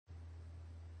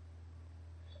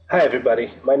Hi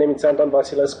everybody, my name is Anton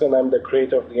Vasilescu and I'm the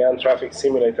creator of the Traffic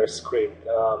Simulator script.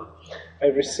 I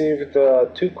received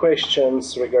two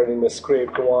questions regarding the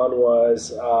script. One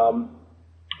was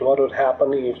what would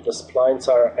happen if the splines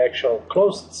are actual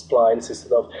closed splines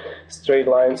instead of straight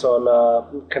lines on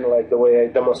kind of like the way I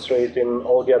demonstrate in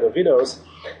all the other videos.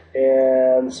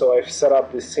 And so I've set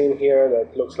up this scene here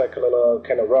that looks like a little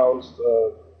kind of round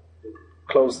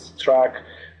closed track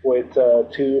with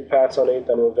two paths on it,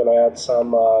 and we're going to add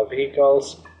some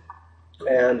vehicles.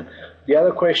 And the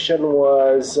other question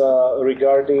was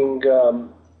regarding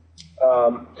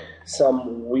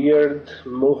some weird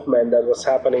movement that was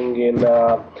happening in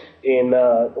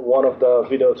one of the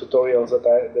video tutorials that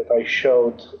I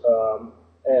showed,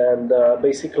 and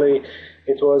basically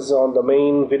it was on the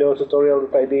main video tutorial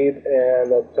that I did,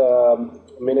 and at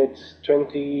minute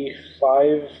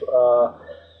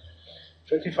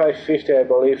 25:50, I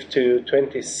believe, to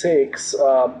 26,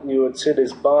 you would see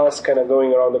this bus kind of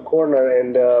going around the corner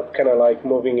and kind of like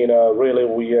moving in a really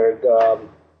weird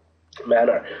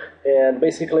manner. And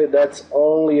basically, that's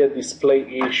only a display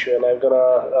issue, and I'm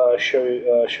gonna show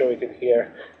it in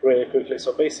here really quickly.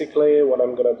 So basically, what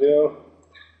I'm gonna do,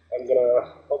 I'm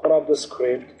gonna open up the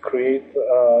script, create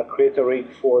a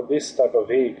rig for this type of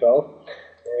vehicle,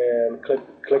 and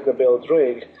click the build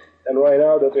rig. And right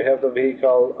now that we have the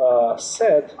vehicle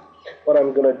set, what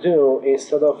I'm going to do,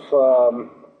 instead of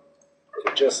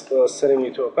just setting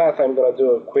it to a path, I'm going to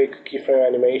do a quick keyframe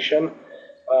animation.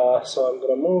 So I'm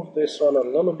going to move this one a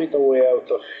little bit away out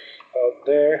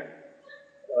there.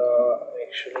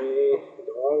 Actually,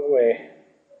 the wrong way.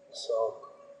 So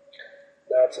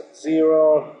that's at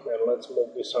 0, and let's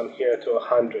move this one here to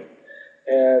 100.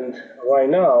 And right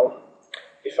now,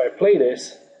 if I play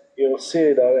this, you'll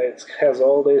see that it has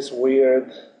all this weird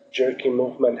jerky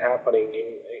movement happening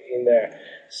in there.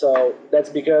 So that's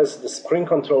because the screen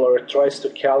controller tries to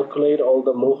calculate all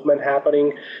the movement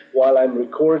happening while I'm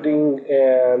recording,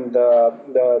 and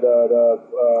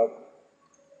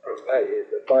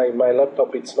my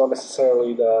laptop, it's not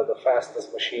necessarily the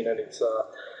fastest machine, and it's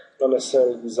not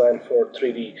necessarily designed for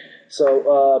 3D.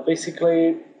 So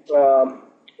basically,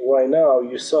 right now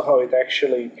you saw how it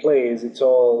actually plays. It's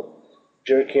all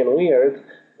jerky and weird,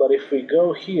 but if we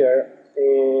go here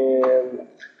and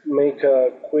make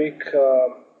a quick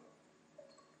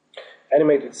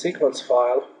animated sequence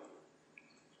file,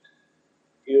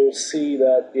 you'll see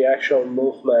that the actual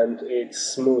movement is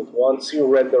smooth. Once you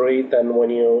render it, and when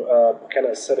you kind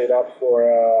of set it up for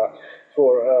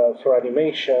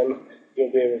animation,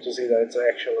 you'll be able to see that it's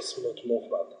actually a smooth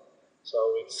movement. So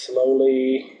it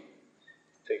slowly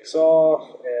takes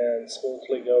off and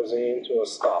smoothly goes into a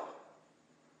stop.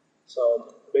 So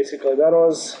basically that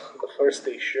was the first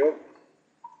issue,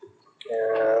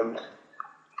 and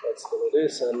let's do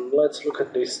this, and let's look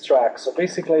at this track. So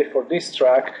basically for this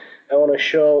track, I want to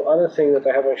show other thing that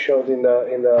I haven't showed in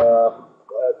the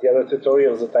other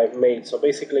tutorials that I've made. So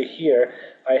basically here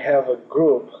I have a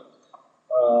group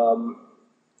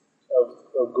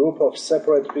of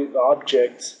separate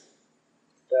objects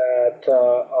that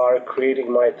are creating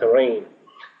my terrain.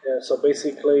 And so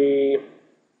basically,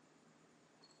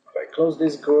 close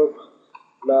this group.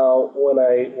 Now when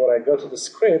I go to the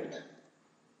script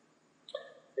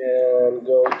and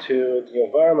go to the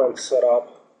environment setup,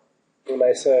 and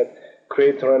I said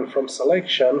create terrain from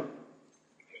selection,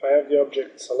 if I have the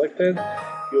object selected,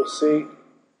 you'll see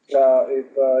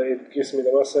it gives me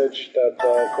the message that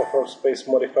conform space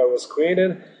modifier was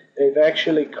created, and it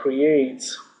actually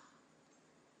creates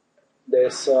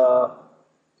this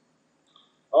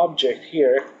object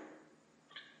here.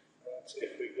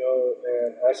 If we go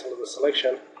and isolate the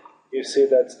selection, you see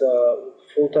that the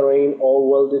full terrain all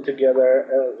welded together,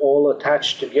 all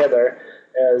attached together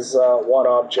as one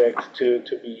object to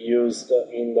be used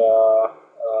in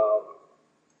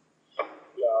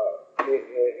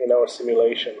our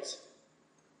simulations.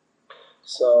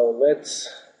 So let's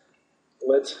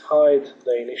hide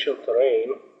the initial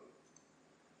terrain.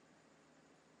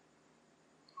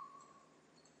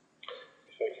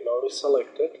 If I can only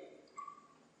select it.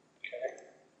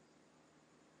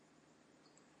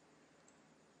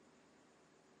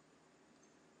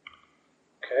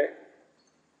 Okay,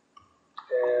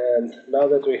 and now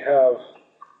that we have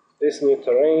this new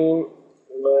terrain,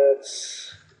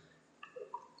 let's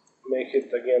make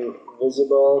it again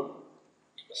visible.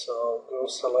 So go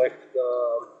select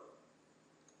the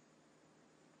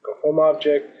conform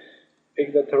object,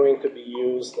 pick the terrain to be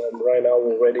used, and right now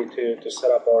we're ready to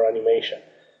set up our animation.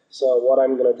 So what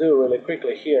I'm going to do really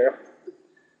quickly here,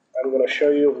 I'm going to show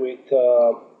you with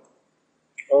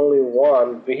only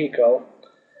one vehicle.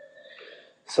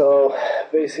 So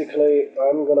basically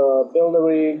I'm gonna build a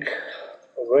rig,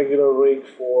 a regular rig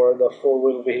for the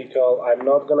four-wheel vehicle. I'm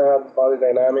not gonna add body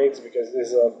dynamics because this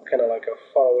is a kind of like a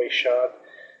faraway shot,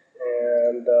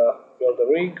 and build a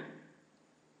rig.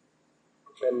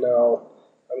 And now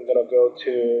I'm gonna go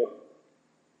to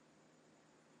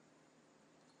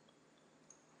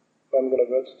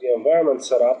the environment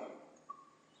setup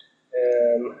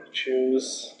and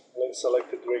choose link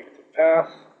selected rig to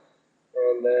path,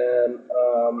 and then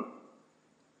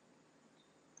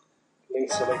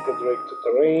link selected rig to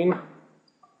terrain.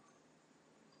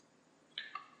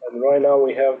 And right now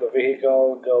we have the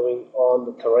vehicle going on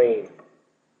the terrain,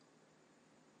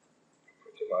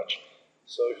 pretty much.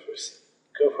 So if we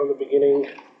go from the beginning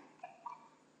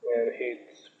and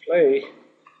hit play,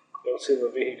 you'll see the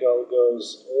vehicle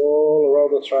goes all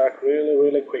around the track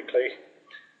really quickly,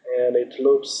 and it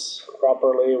loops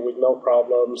properly with no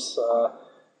problems,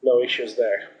 no issues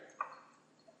there.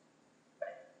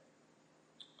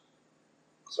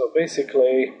 So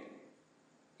basically,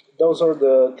 those are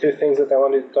the two things that I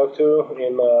wanted to talk to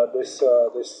in this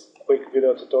quick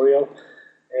video tutorial.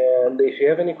 And if you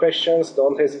have any questions,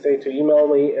 don't hesitate to email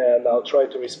me, and I'll try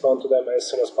to respond to them as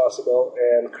soon as possible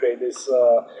and create these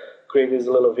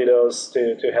little videos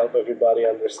to help everybody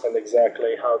understand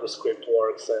exactly how the script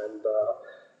works and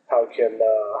how can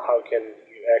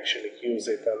you actually use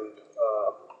it and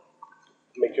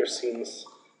make your scenes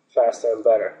faster and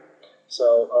better.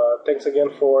 So thanks again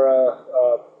for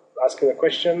asking the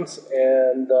questions,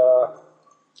 and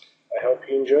I hope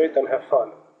you enjoy it and have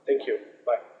fun. Thank you.